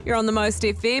You're on the Most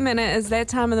FM, and it is that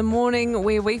time of the morning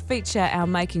where we feature our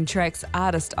Making Tracks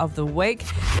Artist of the Week.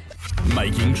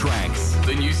 Making Tracks,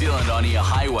 the New Zealand on-air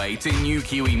highway to new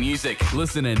Kiwi music.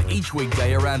 Listen in each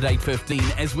weekday around 8:15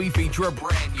 as we feature a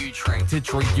brand new track to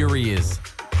treat your ears.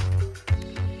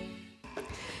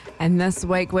 And this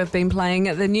week we've been playing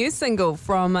the new single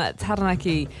from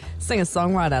Taranaki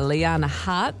singer-songwriter Liana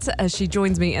Hart. She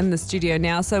joins me in the studio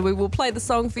now, so we will play the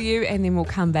song for you and then we'll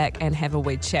come back and have a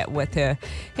wee chat with her.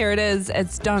 Here it is,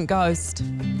 it's Don't Ghost.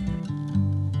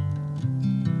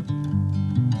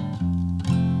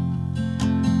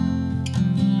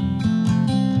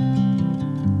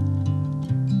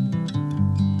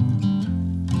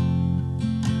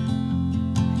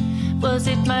 Was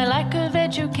it my lack of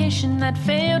education that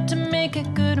failed to make a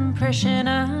good impression?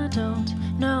 I don't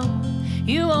know.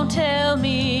 You won't tell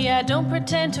me. I don't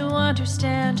pretend to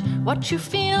understand what you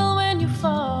feel when you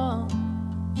fall.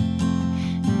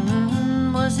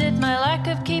 Was it my lack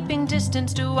of keeping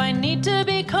distance? Do I need to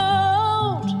be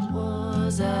cold?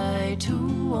 Was I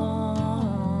too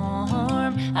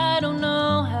warm? I don't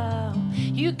know how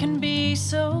you can be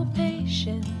so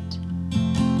patient.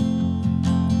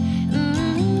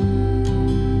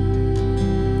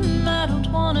 I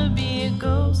don't wanna be a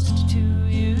ghost to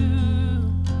you.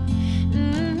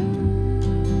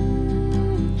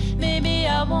 Maybe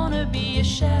I wanna be a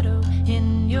shadow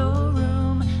in your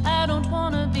room. I don't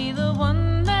wanna be the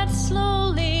one that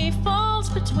slowly falls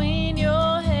between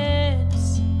your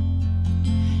heads.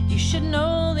 You should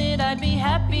know that I'd be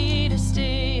happy to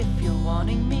stay if you're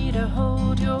wanting me to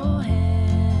hold your hand.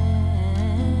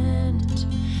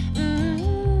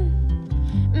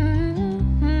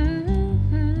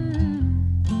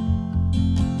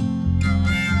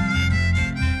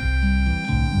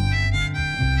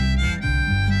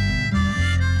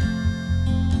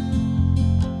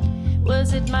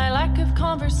 Was it my lack of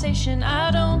conversation?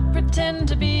 I don't pretend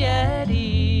to be at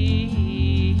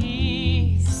ease.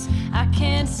 I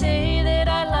can't say that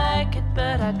I like it,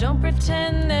 but I don't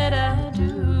pretend that I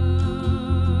do.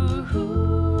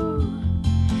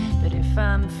 But if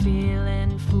I'm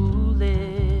feeling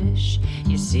foolish,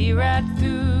 you see right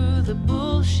through the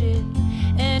bullshit,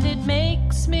 and it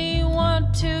makes me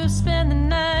want to spend the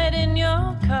night in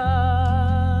your car.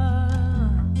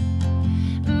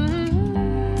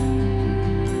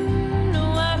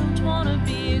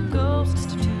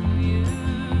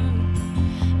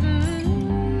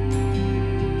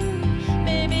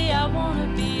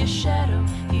 Shadow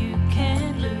you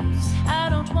can't lose. I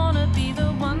don't wanna be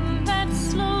the one that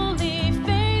slowly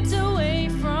fades away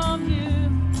from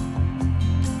you.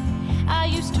 I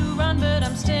used to run, but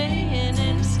I'm staying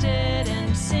instead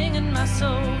and singing my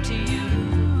soul to you.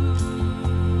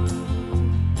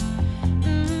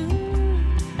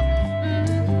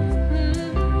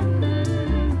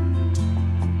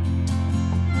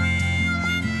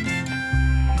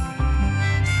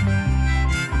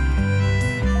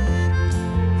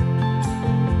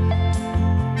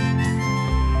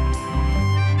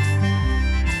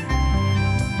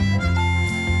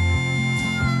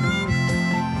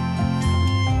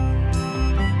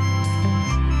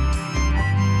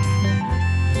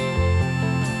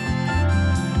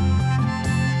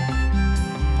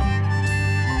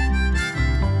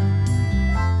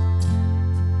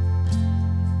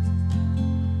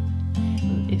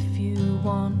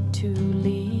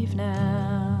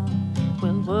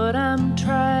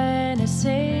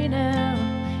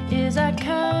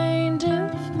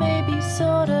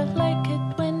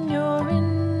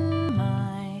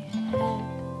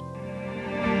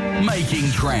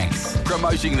 Making Tracks,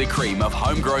 promoting the cream of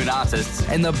homegrown artists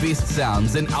and the best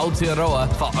sounds in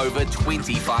Aotearoa for over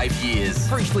 25 years.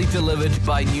 Freshly delivered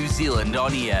by New Zealand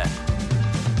On Air.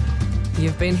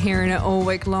 You've been hearing it all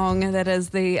week long. That is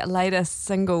the latest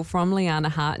single from Liana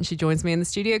Hart, and she joins me in the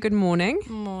studio. Good morning.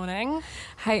 Morning.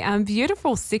 Hey,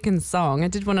 beautiful second song. I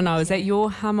did want to know, is that your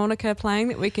harmonica playing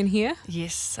that we can hear?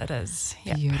 Yes, it is.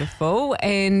 Yep. Beautiful.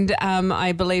 And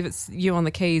I believe it's you on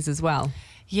the keys as well.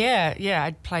 Yeah,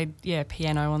 I played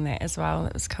piano on that as well.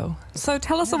 That was cool. So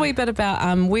tell us a wee bit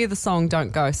about where the song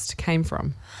Don't Ghost came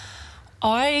from.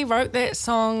 I wrote that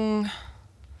song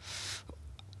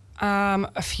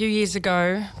a few years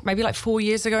ago, maybe like 4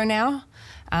 years ago now.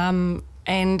 And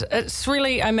it's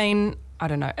really, I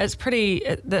don't know, it's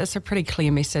a pretty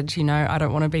clear message, you know, I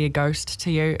don't want to be a ghost to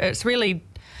you. It's really,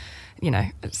 you know,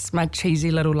 it's my cheesy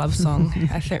little love song.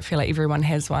 I feel like everyone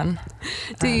has one.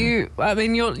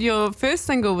 Your first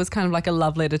single was kind of like a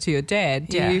love letter to your dad.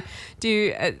 Do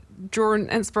you draw an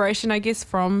inspiration, I guess,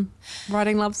 from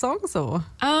writing love songs, or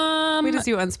where does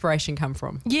your inspiration come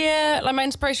from? Yeah, like my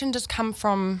inspiration just come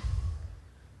from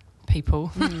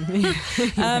people.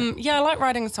 I like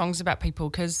writing songs about people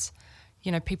because,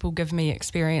 people give me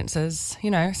experiences.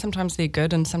 Sometimes they're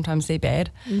good and sometimes they're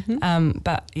bad.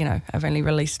 But, I've only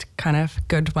released kind of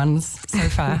good ones so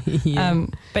far.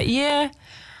 But yeah,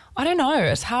 I don't know.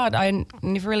 It's hard. I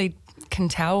never really can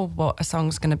tell what a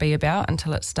song's going to be about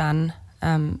until it's done.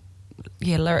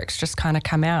 Lyrics just kind of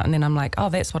come out and then I'm like, oh,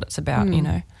 that's what it's about,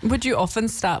 Would you often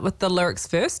start with the lyrics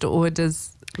first, or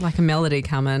does like a melody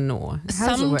come in, or how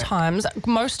does it work? Sometimes,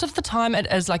 most of the time it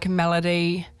is like a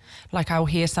melody, like I'll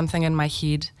hear something in my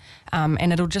head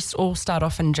and it'll just all start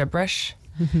off in gibberish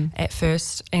at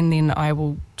first, and then I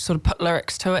will sort of put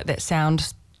lyrics to it that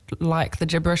sound like the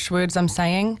gibberish words I'm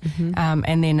saying,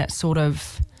 and then it's sort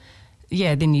of,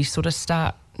 then you sort of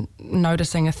start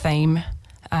noticing a theme,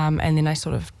 and then I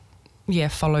sort of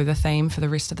follow the theme for the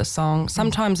rest of the song.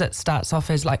 Sometimes it starts off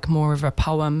as like more of a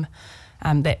poem,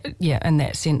 in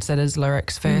that sense it is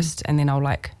lyrics first, and then I'll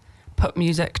like put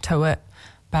music to it.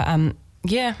 But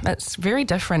it's very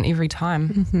different every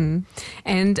time.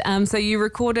 And so you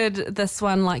recorded this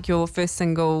one, like your first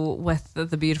single, with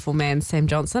the beautiful man Sam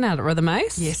Johnson out at Rhythm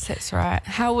Ace. Yes, that's right.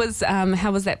 How was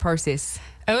that process?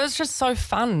 It was just so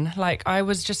fun. Like I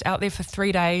was just out there for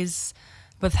 3 days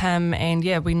with him, and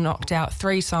we knocked out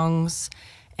 3 songs,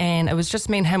 and it was just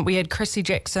me and him. We had Chrissy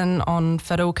Jackson on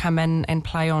fiddle come in and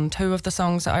play on 2 of the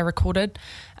songs that I recorded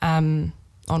on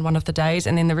one of the days,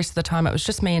 and then the rest of the time it was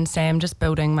just me and Sam just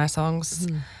building my songs.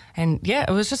 And it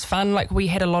was just fun. Like we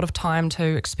had a lot of time to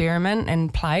experiment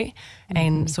and play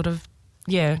and sort of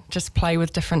just play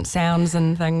with different sounds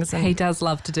and things. And he does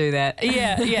love to do that.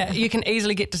 You can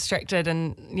easily get distracted,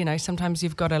 and sometimes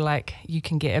you've got to you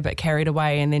can get a bit carried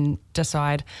away and then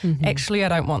decide, actually I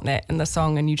don't want that in the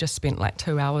song, and you just spent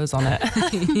 2 hours on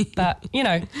it. But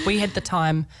we had the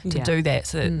time to do that,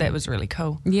 so that was really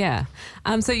cool.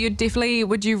 So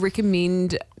would you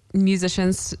recommend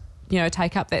musicians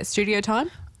take up that studio time?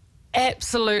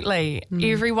 Absolutely.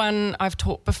 Everyone I've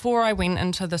talked, before I went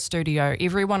into the studio,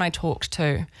 everyone I talked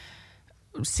to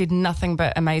said nothing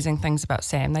but amazing things about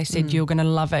Sam. They said, you're going to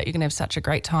love it, you're going to have such a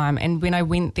great time. And when I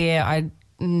went there, I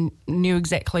knew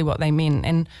exactly what they meant.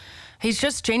 And he's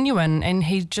just genuine, and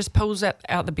he just pulls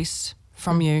out the best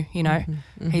from you,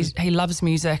 He loves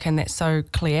music, and that's so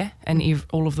clear. And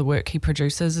all of the work he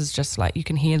produces is just you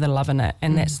can hear the love in it.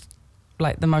 And that's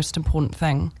the most important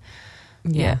thing.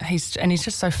 He's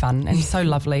just so fun and so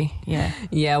lovely.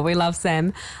 We love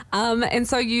Sam. And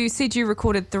so you said you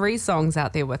recorded 3 songs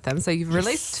out there with him, so you've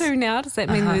released 2 now. Does that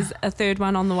mean there's a third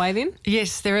one on the way then?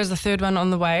 Yes, there is a third one on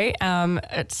the way.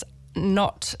 It's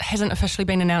hasn't officially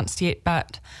been announced yet,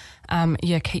 but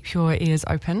keep your ears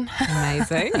open.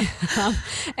 Amazing.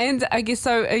 And I guess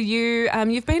so are you,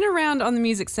 you've been around on the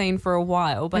music scene for a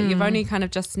while, but you've only kind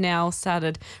of just now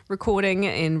started recording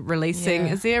and releasing.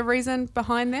 Is there a reason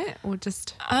behind that, or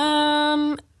just?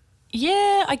 I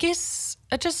guess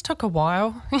it just took a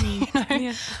while.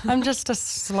 I'm just a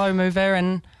slow mover,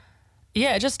 and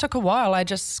it just took a while. I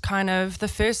just kind of, the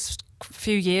first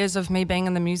few years of me being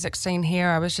in the music scene here,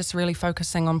 I was just really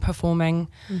focusing on performing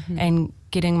and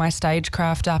getting my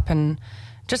stagecraft up, and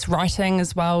just writing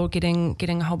as well, getting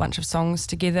a whole bunch of songs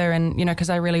together, and because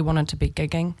I really wanted to be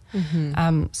gigging.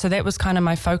 So that was kind of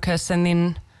my focus. And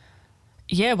then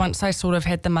once I sort of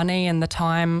had the money and the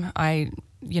time, I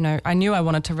knew I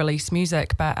wanted to release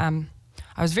music, but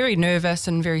I was very nervous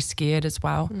and very scared as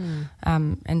well.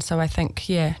 And so I think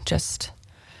just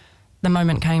the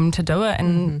moment came to do it,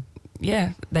 and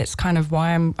that's kind of why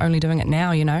I'm only doing it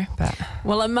now, But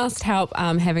well, it must help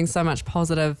having so much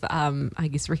positive, I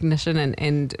guess, recognition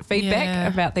and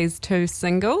feedback about these 2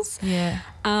 singles.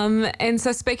 And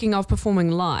so speaking of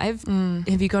performing live,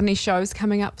 have you got any shows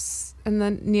coming up in the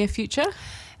near future?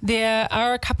 There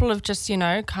are a couple of just,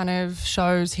 kind of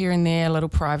shows here and there, little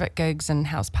private gigs and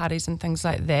house parties and things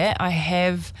like that. I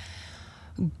have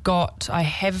got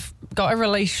a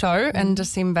release show in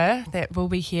December that will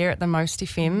be here at the Most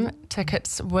FM.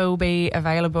 Tickets will be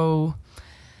available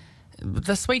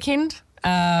this weekend.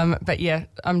 But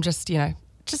I'm just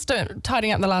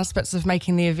tidying up the last bits of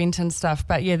making the event and stuff.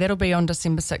 But that'll be on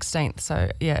December 16th.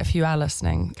 So if you are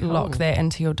listening, lock that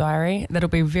into your diary. That'll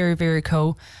be very, very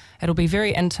cool. It'll be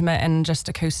very intimate and just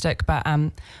acoustic, but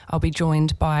I'll be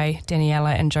joined by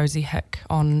Daniela and Josie Hick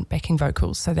on backing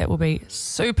vocals, so that will be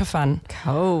super fun.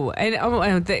 Cool.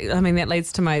 And that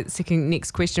leads to my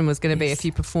next question was going to be if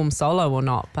you perform solo or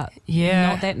not, but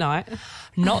not that night.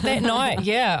 Not that night,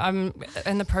 I'm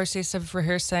in the process of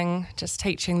rehearsing, just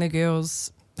teaching the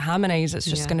girls harmonies. It's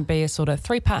just going to be a sort of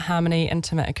 3-part harmony,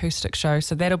 intimate acoustic show.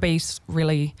 So that'll be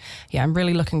really, I'm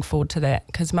really looking forward to that,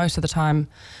 because most of the time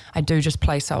I do just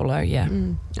play solo,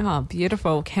 Oh,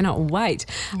 beautiful. Cannot wait.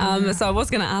 So I was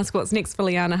going to ask what's next for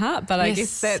Liana Hart, but I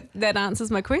guess that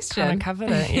answers my question. Kind of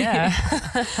covered it, yeah.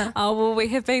 Oh, well, we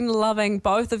have been loving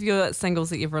both of your singles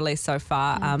that you've released so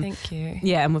far. Thank you.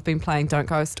 Yeah, and we've been playing Don't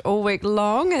Ghost all week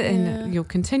long, and you'll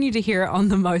continue to hear it on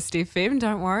the Most FM.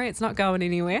 Don't worry, it's not going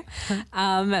anywhere.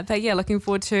 But yeah, looking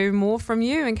forward to more from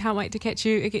you, and can't wait to catch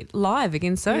you live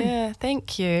again soon. Yeah,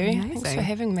 thank you. Amazing. Thanks for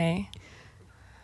having me.